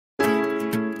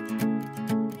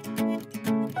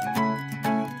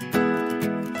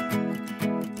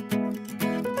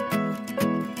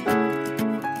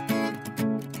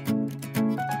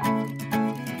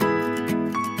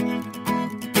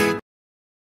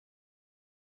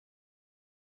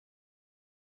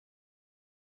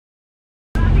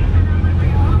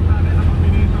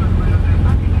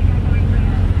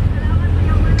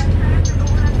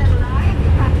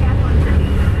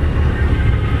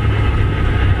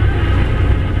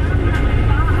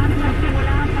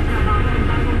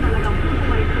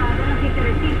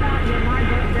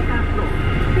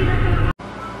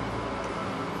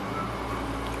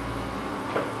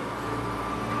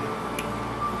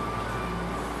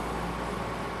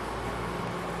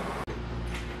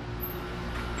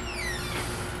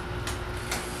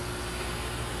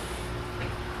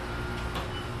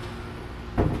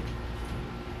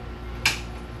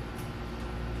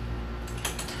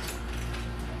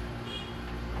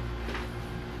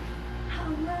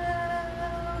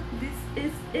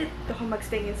it. Ako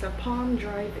magstay sa Palm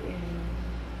Drive-In.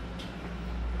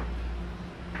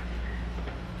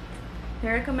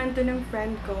 Nirecommend to ng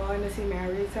friend ko na si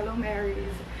Mary's. Hello,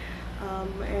 Mary's.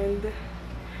 And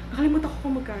nakalimutan ko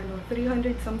kung magkano.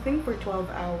 300 something for 12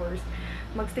 hours.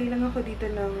 Magstay lang ako dito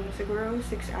ng siguro 6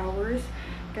 hours.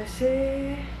 Kasi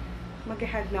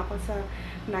mag-head na ako sa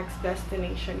next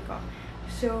destination ko.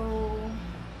 So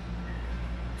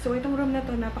itong room na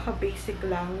to, napaka-basic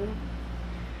lang.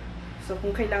 So,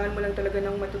 kung kailangan mo lang talaga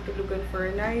ng matutulugan for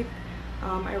a night,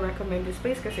 I recommend this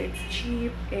place kasi it's cheap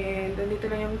and nandito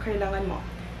lang yung kailangan mo.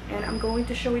 And I'm going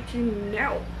to show it to you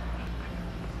now.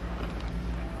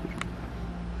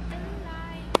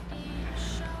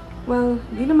 Well,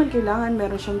 di naman kailangan.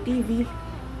 Meron siyang TV.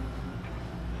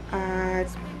 At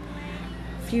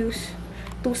fuse.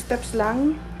 2 steps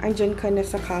lang. Andyan ka na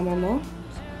sa kama mo.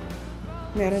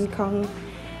 Meron kang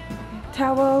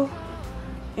towel.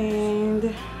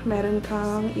 And meron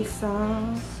kang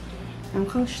isang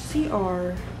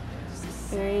CR.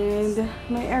 And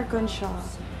may aircon siya.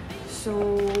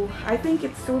 So, I think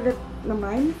it's sulit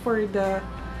naman for the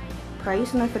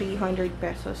price na 300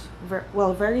 pesos.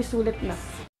 Well, very sulit na.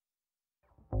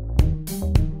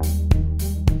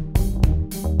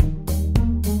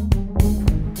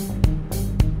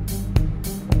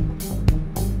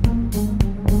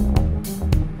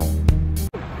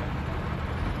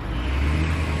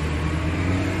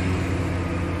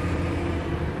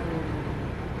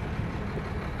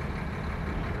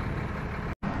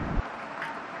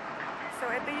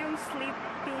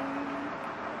 Sleeping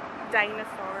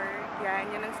dinosaur.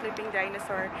 Yan, yun ang sleeping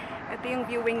dinosaur. Ito yung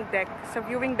viewing deck. Sa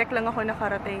viewing deck lang ako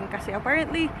nakarating kasi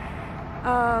apparently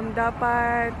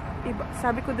dapat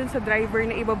sabi ko dun sa driver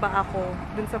na ibaba ako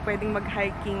dun sa pwedeng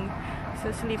mag-hiking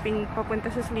sa papunta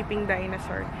sa sleeping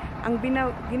dinosaur. Ang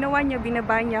ginawa niya,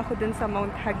 binaba niya ako dun sa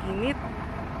Mount Haginit.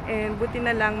 And buti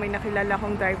na lang may nakilala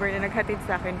akong driver na naghatid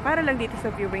sa akin para lang dito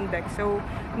sa viewing deck. So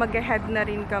mag-head na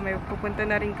rin kami. Pupunta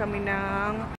na rin kami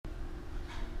ng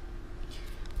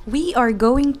We are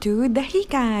going to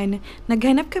Dahican.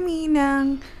 Naghanap kami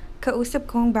ng kausap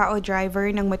kong bao driver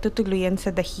ng matutuluyan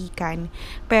sa Dahican.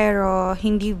 Pero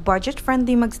hindi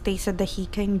budget-friendly magstay sa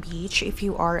Dahican Beach if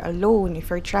you are alone,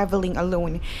 if you're traveling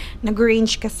alone.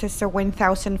 Nag-range kasi sa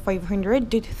 1,500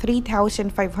 to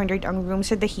 3,500 ang room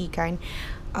sa Dahican.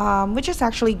 Which is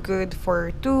actually good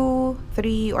for 2,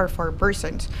 3, or 4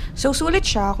 persons. So, sulit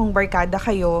siya kung barkada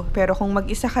kayo. Pero kung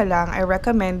mag-isa ka lang, I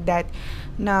recommend that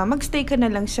na magstay ka na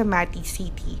lang sa Davao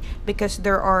City. Because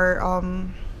there are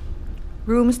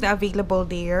rooms na available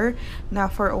there na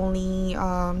for only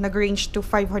nag-range to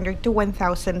 500 to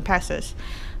 1,000 pesos.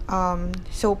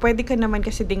 So, pwede ka naman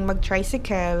kasi ding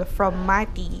mag-tricycle from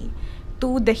Mati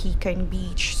to Dahican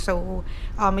Beach. So,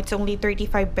 it's only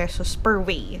 35 pesos per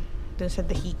way dun sa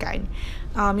Dahican.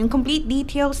 Yung complete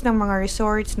details ng mga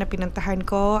resorts na pinuntahan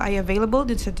ko ay available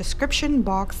dun sa description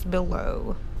box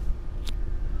below.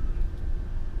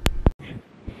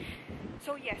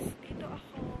 So yes, dito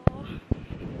ako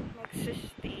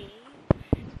magsistay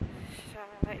sa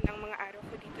ilang mga araw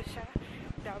ko dito sa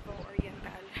Davao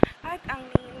Oriental. At ang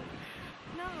name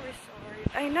ng resort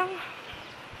ay ng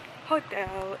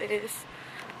hotel is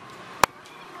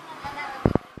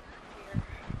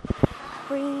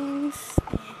Princess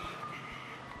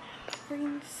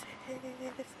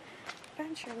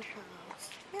Pension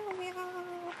House. Meow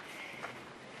meow.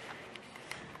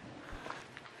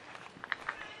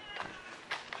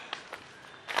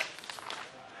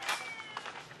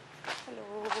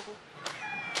 Hello.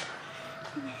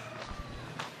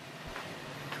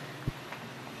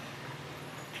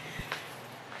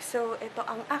 So, ito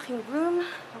ang aking room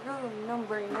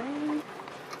number 9.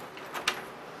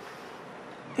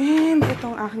 And ito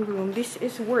ang aking room. This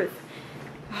is worth.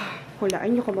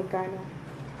 Hulaan nyo kung magkano.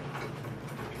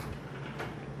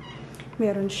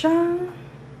 Meron siyang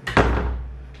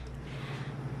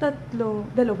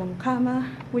dalawang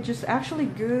kama, which is actually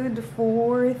good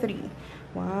for 3.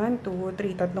 1, 2,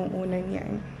 3. Tatlong unan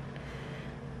yan.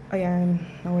 Ayan.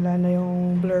 Nawala na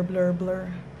yung blur.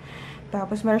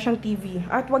 Tapos meron siyang TV.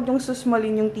 At wag niyong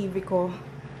susmalin yung TV ko.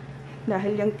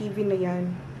 Dahil yung TV na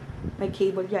yan, may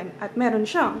cable yan. At meron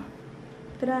siyang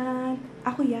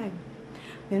ako yan.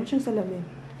 Meron siyang salamin.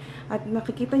 At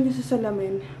makikita niyo sa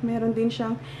salamin, meron din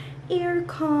siyang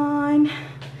aircon.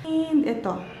 And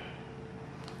ito.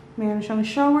 Meron siyang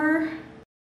shower.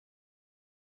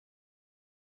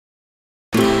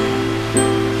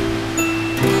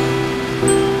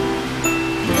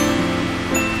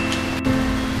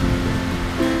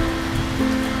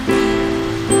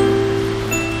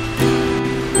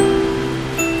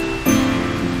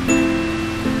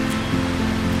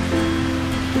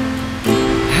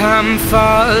 I'm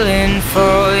falling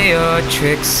for your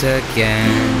tricks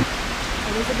again. I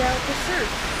was about to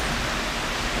surf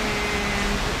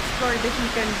and explore the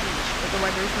Dahican beach, but the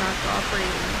weather's not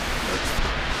cooperating.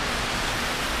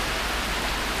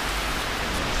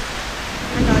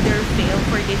 Another fail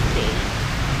for this day.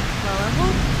 Well, I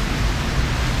hope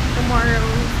tomorrow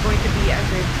is going to be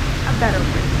a better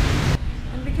one.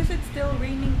 And because it's still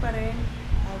raining pa rin,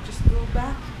 I'll just go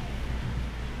back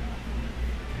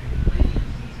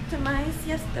to my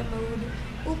siesta mode.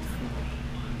 Oops.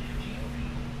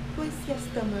 My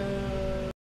siesta mode.